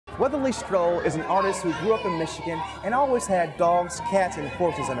Weatherly Stroh is an artist who grew up in Michigan and always had dogs, cats, and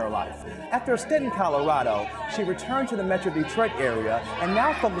horses in her life. After a stint in Colorado, she returned to the Metro Detroit area and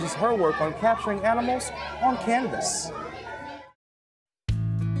now focuses her work on capturing animals on canvas.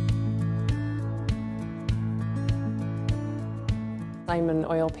 I'm an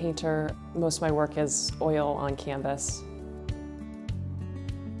oil painter. Most of my work is oil on canvas.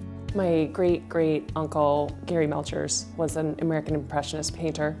 My great-great-uncle, Gary Melchers, was an American Impressionist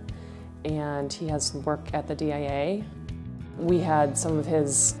painter, and he has some work at the DIA. We had some of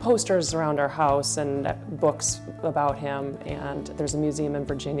his posters around our house and books about him, and there's a museum in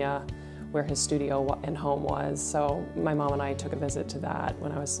Virginia where his studio and home was, so my mom and I took a visit to that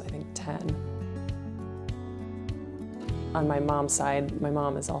when I was, I think, 10. On my mom's side, my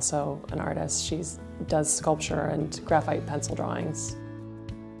mom is also an artist. She does sculpture and graphite pencil drawings.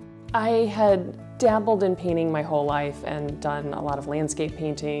 I had dabbled in painting my whole life and done a lot of landscape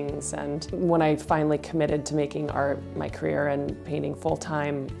paintings, and when I finally committed to making art my career and painting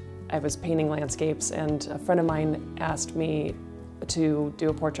full-time, I was painting landscapes, and a friend of mine asked me to do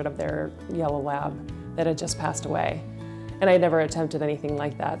a portrait of their yellow lab that had just passed away. And I had never attempted anything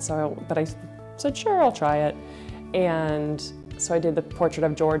like that, but I said, sure, I'll try it. And so I did the portrait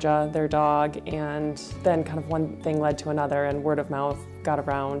of Georgia, their dog, and then kind of one thing led to another, and word of mouth got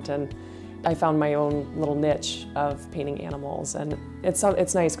around, and I found my own little niche of painting animals. And it's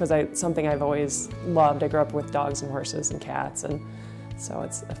nice because it's something I've always loved. I grew up with dogs and horses and cats, and so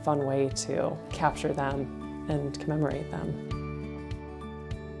it's a fun way to capture them and commemorate them.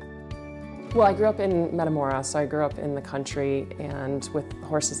 Well, I grew up in Metamora, so I grew up in the country and with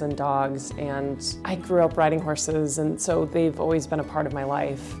horses and dogs, and I grew up riding horses, and so they've always been a part of my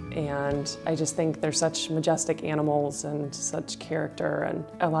life. And I just think they're such majestic animals and such character, and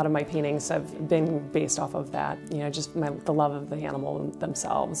a lot of my paintings have been based off of that. You know, just the love of the animal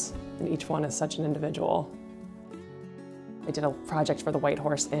themselves, and each one is such an individual. I did a project for the White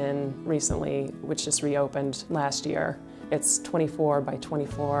Horse Inn recently, which just reopened last year. It's 24 by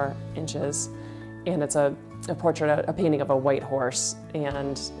 24 inches, and it's a portrait, a painting of a white horse,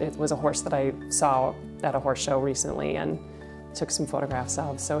 and it was a horse that I saw at a horse show recently and took some photographs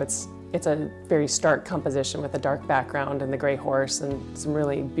of. So it's a very stark composition with a dark background and the gray horse and some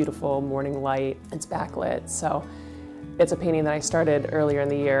really beautiful morning light. It's backlit, so it's a painting that I started earlier in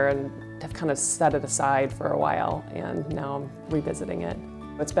the year and have kind of set it aside for a while, and now I'm revisiting it.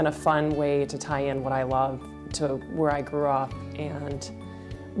 It's been a fun way to tie in what I love to where I grew up, and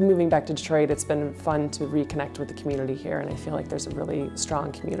moving back to Detroit, it's been fun to reconnect with the community here, and I feel like there's a really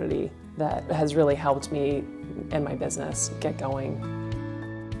strong community that has really helped me and my business get going.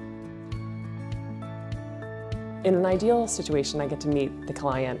 In an ideal situation, I get to meet the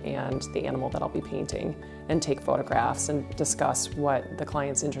client and the animal that I'll be painting and take photographs and discuss what the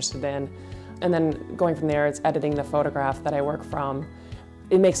client's interested in. And then going from there, it's editing the photograph that I work from.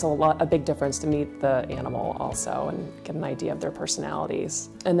 It makes a big difference to meet the animal also and get an idea of their personalities.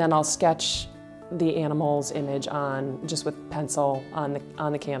 And then I'll sketch the animal's image just with pencil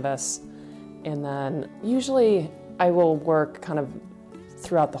on the canvas. And then usually I will work kind of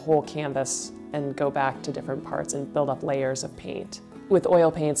throughout the whole canvas and go back to different parts and build up layers of paint. With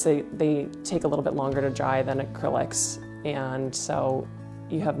oil paints, they take a little bit longer to dry than acrylics, and so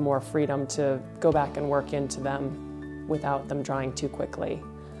you have more freedom to go back and work into them without them drying too quickly.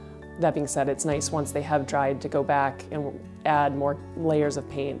 That being said, it's nice once they have dried to go back and add more layers of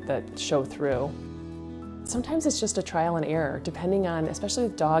paint that show through. Sometimes it's just a trial and error, depending on, especially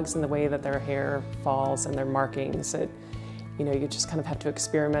with dogs and the way that their hair falls and their markings. You know, you just kind of have to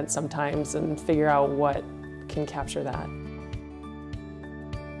experiment sometimes and figure out what can capture that.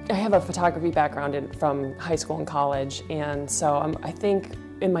 I have a photography background from high school and college, and so I think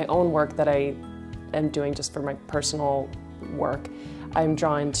in my own work that I am doing just for my personal work, I'm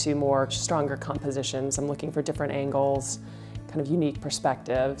drawn to more stronger compositions. I'm looking for different angles, kind of unique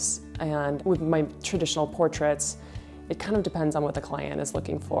perspectives. And with my traditional portraits, it kind of depends on what the client is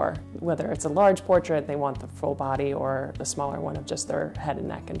looking for. Whether it's a large portrait, they want the full body, or a smaller one of just their head and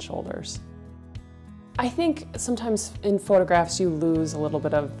neck and shoulders. I think sometimes in photographs you lose a little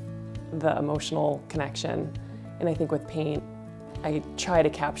bit of the emotional connection, and I think with paint, I try to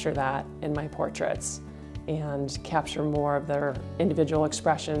capture that in my portraits and capture more of their individual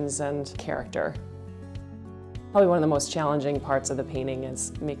expressions and character. Probably one of the most challenging parts of the painting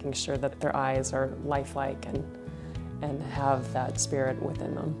is making sure that their eyes are lifelike and have that spirit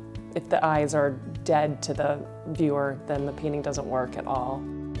within them. If the eyes are dead to the viewer, then the painting doesn't work at all.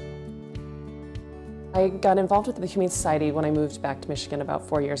 I got involved with the Humane Society when I moved back to Michigan about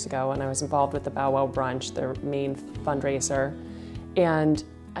 4 years ago, and I was involved with the Bow Wow Brunch, their main fundraiser. And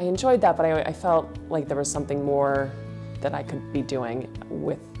I enjoyed that, but I felt like there was something more that I could be doing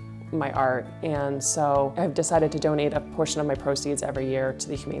with my art. And so I've decided to donate a portion of my proceeds every year to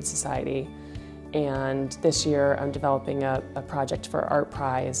the Humane Society. And this year I'm developing a project for Art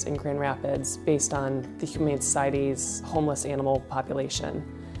Prize in Grand Rapids based on the Humane Society's homeless animal population.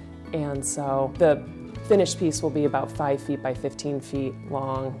 And so the finished piece will be about 5 feet by 15 feet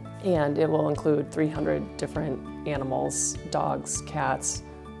long, and it will include 300 different animals: dogs, cats,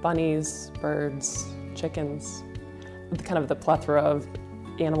 bunnies, birds, chickens, kind of the plethora of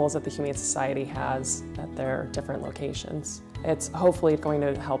animals that the Humane Society has at their different locations. It's hopefully going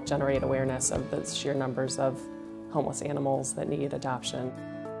to help generate awareness of the sheer numbers of homeless animals that need adoption.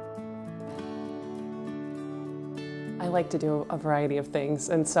 I like to do a variety of things,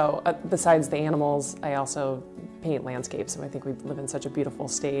 and so besides the animals, I also paint landscapes. And I think we live in such a beautiful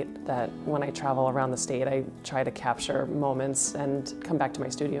state that when I travel around the state, I try to capture moments and come back to my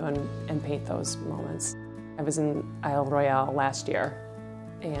studio and paint those moments. I was in Isle Royale last year,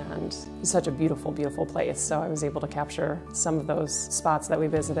 and it's such a beautiful, beautiful place. So I was able to capture some of those spots that we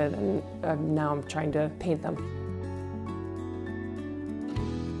visited, and now I'm trying to paint them.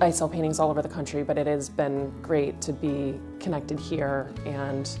 I sell paintings all over the country, but it has been great to be connected here,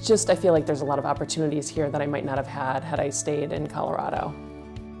 and just I feel like there's a lot of opportunities here that I might not have had I stayed in Colorado.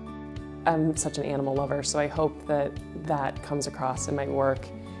 I'm such an animal lover, so I hope that that comes across in my work,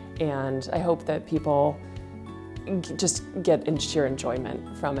 and I hope that people just get sheer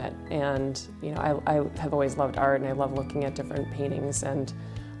enjoyment from it. And you know, I have always loved art, and I love looking at different paintings, and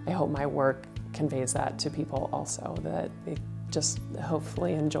I hope my work conveys that to people also, that they just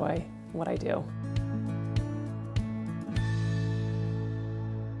hopefully enjoy what I do.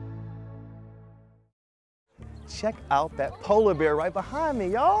 Check out that polar bear right behind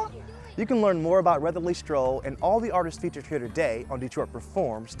me, y'all. You can learn more about Stroh and all the artists featured here today on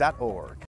DetroitPerforms.org.